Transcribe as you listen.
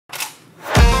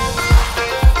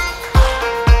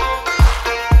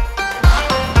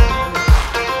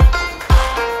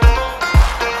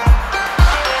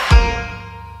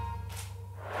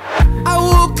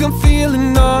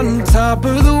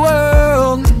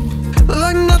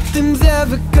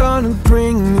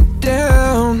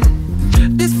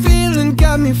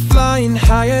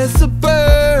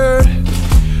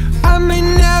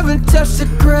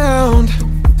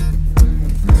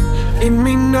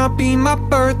my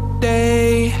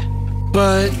birthday,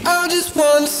 but I just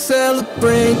wanna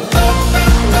celebrate. I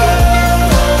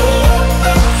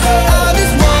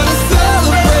just wanna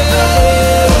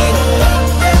celebrate,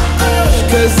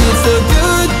 'cause it's a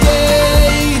good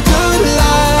day, good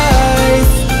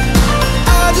life.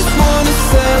 I just wanna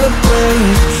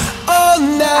celebrate all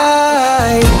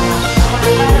night.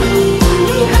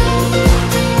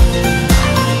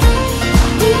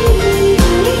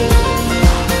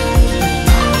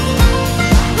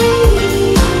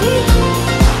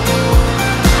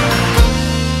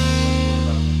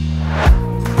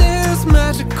 There's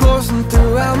magic coursing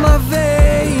throughout my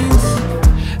veins.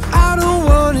 I don't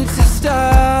want it to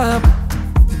stop.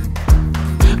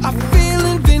 I feel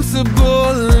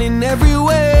invincible in every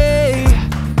way.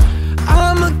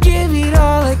 I'ma give it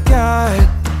all I got.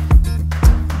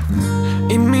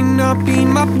 It may not be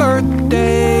my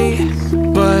birthday,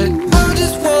 but I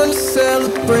just wanna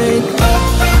celebrate.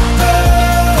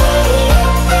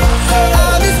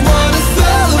 I just wanna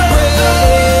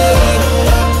celebrate,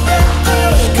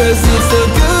 'cause it's a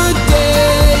good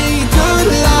day, good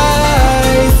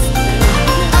life.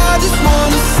 I just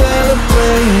wanna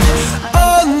celebrate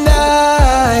all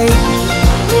night.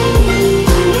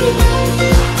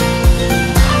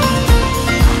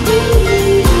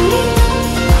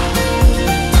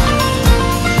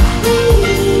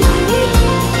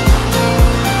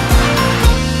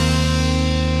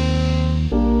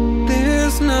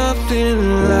 There's nothing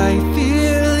like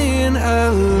feeling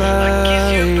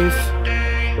alive.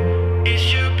 It's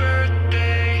your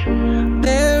birthday.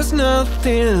 There's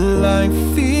nothing like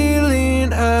feeling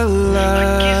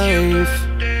alive.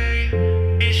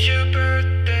 It's your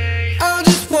birthday. I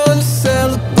just wanna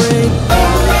celebrate.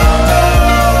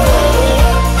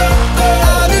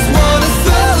 I just wanna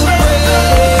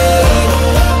celebrate,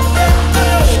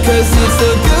 'cause it's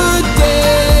a good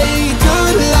day,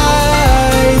 good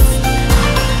life.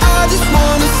 I just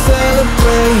wanna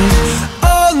celebrate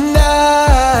all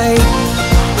night.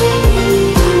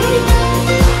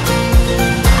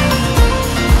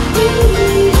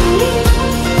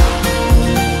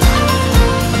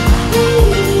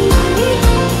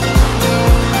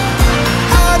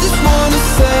 I just wanna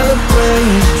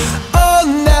celebrate all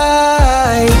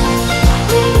night.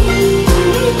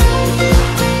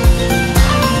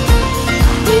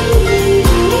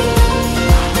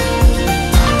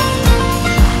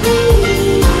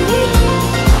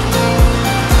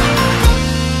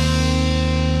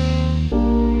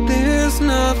 There's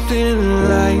nothing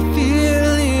like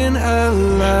feeling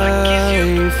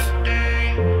alive.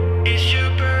 It's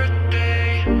your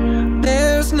birthday.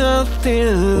 There's nothing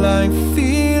like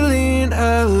feeling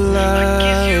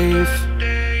alive.